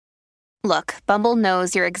Look, Bumble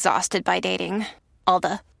knows you're exhausted by dating. All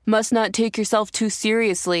the must not take yourself too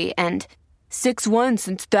seriously and 6'1"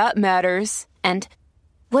 since that matters. And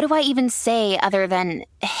what do I even say other than,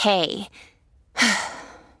 hey?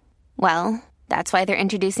 Well, that's why they're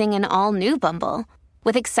introducing an all-new Bumble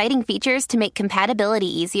with exciting features to make compatibility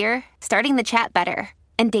easier, starting the chat better,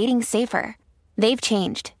 and dating safer. They've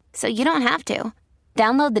changed, so you don't have to.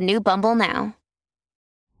 Download the new Bumble now.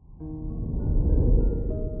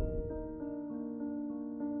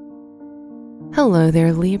 Hello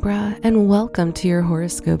there, Libra, and welcome to your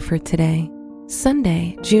horoscope for today,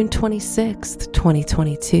 Sunday, June 26th,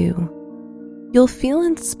 2022. You'll feel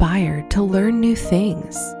inspired to learn new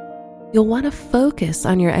things. You'll want to focus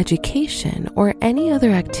on your education or any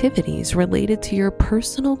other activities related to your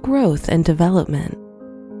personal growth and development.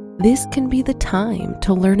 This can be the time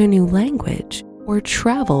to learn a new language or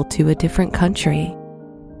travel to a different country.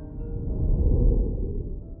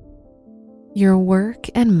 Your work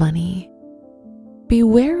and money.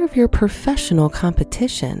 Beware of your professional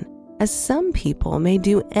competition, as some people may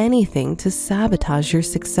do anything to sabotage your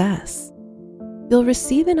success. You'll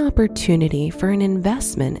receive an opportunity for an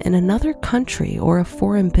investment in another country or a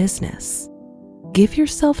foreign business. Give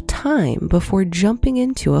yourself time before jumping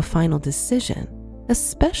into a final decision,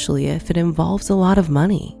 especially if it involves a lot of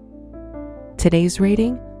money. Today's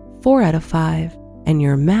rating, 4 out of 5, and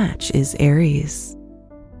your match is Aries.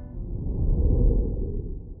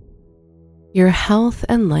 Your health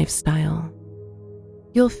and lifestyle.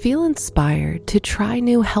 You'll feel inspired to try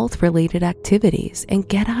new health-related activities and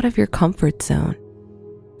get out of your comfort zone.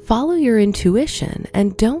 Follow your intuition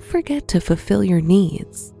and don't forget to fulfill your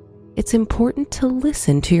needs. It's important to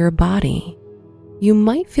listen to your body. You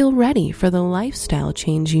might feel ready for the lifestyle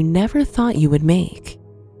change you never thought you would make.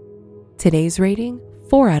 Today's rating,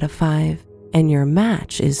 4 out of 5, and your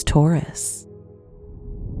match is Taurus.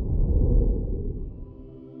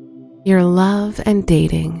 Your love and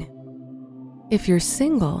dating. If you're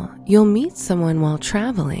single, you'll meet someone while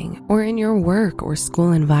traveling or in your work or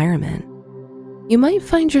school environment. You might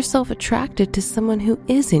find yourself attracted to someone who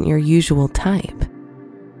isn't your usual type.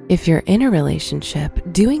 If you're in a relationship,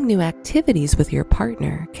 doing new activities with your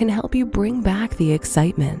partner can help you bring back the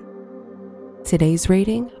excitement. Today's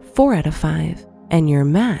rating, 4 out of 5, and your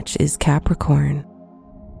match is Capricorn.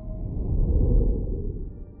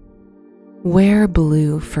 Wear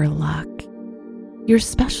blue for luck. Your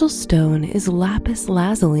special stone is lapis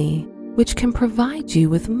lazuli, which can provide you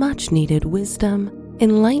with much-needed wisdom,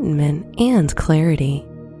 enlightenment, and clarity.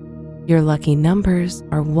 Your lucky numbers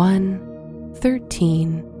are 1,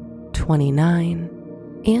 13, 29,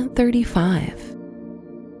 and 35.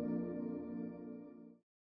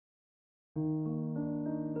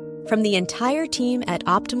 From the entire team at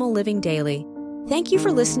Optimal Living Daily, thank you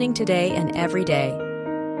for listening today and every day.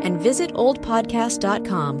 And visit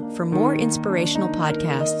oldpodcast.com for more inspirational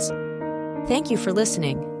podcasts. Thank you for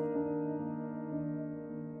listening.